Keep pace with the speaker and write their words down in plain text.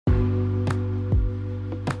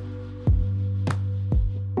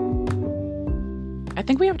I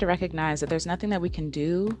think we have to recognize that there's nothing that we can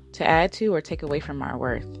do to add to or take away from our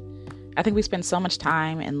worth. I think we spend so much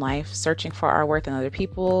time in life searching for our worth in other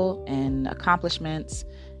people and accomplishments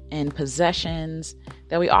and possessions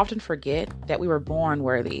that we often forget that we were born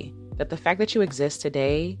worthy, that the fact that you exist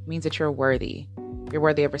today means that you're worthy. You're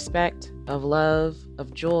worthy of respect, of love,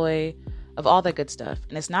 of joy, of all that good stuff.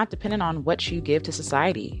 And it's not dependent on what you give to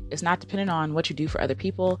society. It's not dependent on what you do for other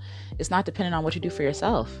people. It's not dependent on what you do for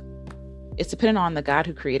yourself. It's dependent on the God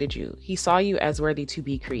who created you. He saw you as worthy to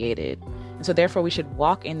be created. And so therefore we should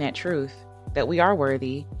walk in that truth that we are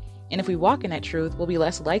worthy. And if we walk in that truth, we'll be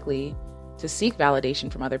less likely to seek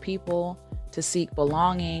validation from other people, to seek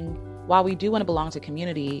belonging. While we do want to belong to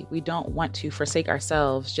community, we don't want to forsake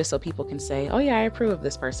ourselves just so people can say, oh yeah, I approve of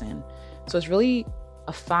this person. So it's really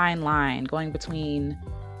a fine line going between,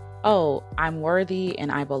 oh, I'm worthy and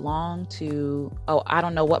I belong, to, oh, I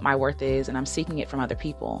don't know what my worth is and I'm seeking it from other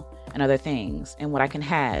people and other things and what I can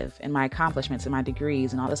have and my accomplishments and my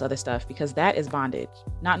degrees and all this other stuff, because that is bondage.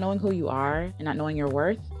 Not knowing who you are and not knowing your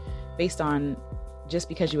worth based on just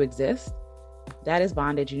because you exist, that is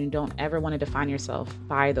bondage. And you don't ever want to define yourself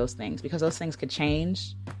by those things, because those things could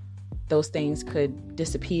change. Those things could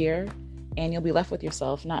disappear and you'll be left with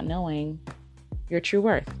yourself not knowing your true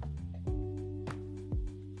worth.